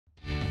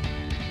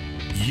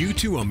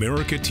YTA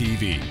America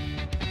TV,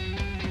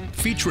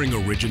 featuring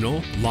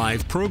original,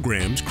 live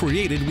programs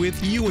created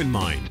with you in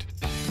mind.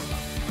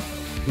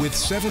 With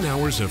 7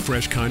 hours of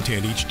fresh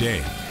content each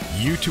day,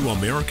 YTA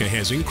America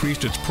has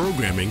increased its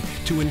programming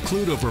to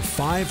include over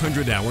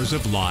 500 hours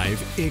of live,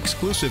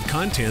 exclusive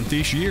content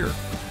this year.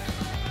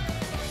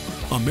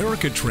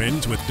 America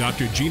Trends with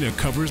Dr. Gina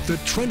covers the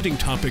trending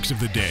topics of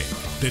the day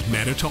that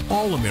matter to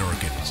all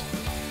Americans.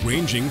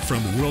 Ranging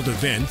from world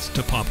events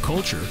to pop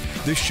culture,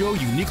 the show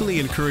uniquely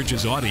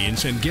encourages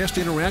audience and guest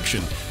interaction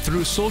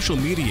through social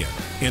media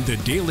and the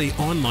daily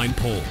online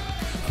poll,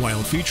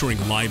 while featuring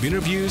live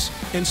interviews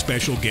and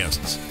special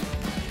guests.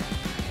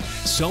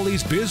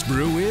 Sully's Biz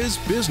Brew is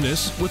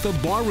business with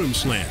a barroom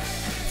slant.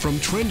 From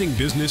trending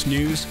business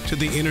news to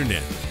the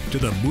internet to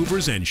the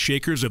movers and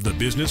shakers of the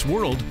business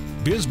world,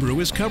 Biz Brew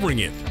is covering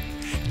it.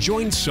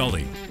 Join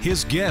Sully,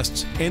 his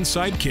guests, and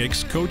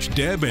sidekicks Coach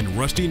Deb and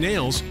Rusty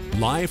Nails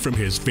live from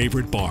his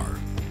favorite bar.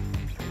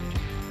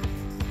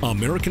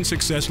 American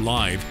Success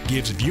Live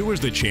gives viewers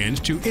the chance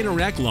to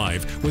interact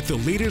live with the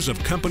leaders of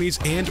companies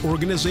and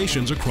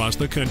organizations across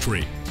the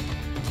country.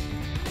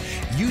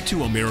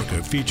 YTA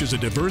America features a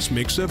diverse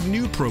mix of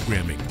new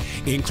programming,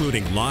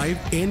 including live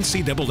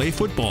NCAA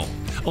football,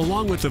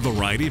 along with a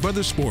variety of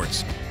other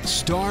sports,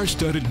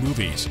 star-studded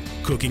movies,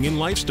 cooking and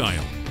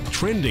lifestyle,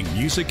 trending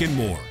music, and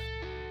more.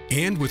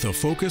 And with a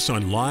focus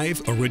on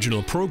live,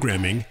 original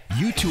programming,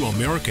 YTA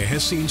America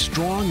has seen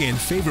strong and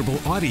favorable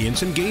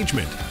audience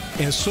engagement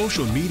as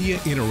social media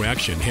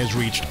interaction has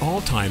reached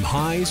all-time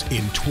highs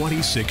in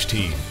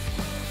 2016.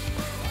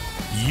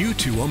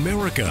 YTA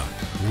America,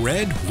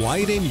 red,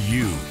 white, and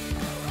you.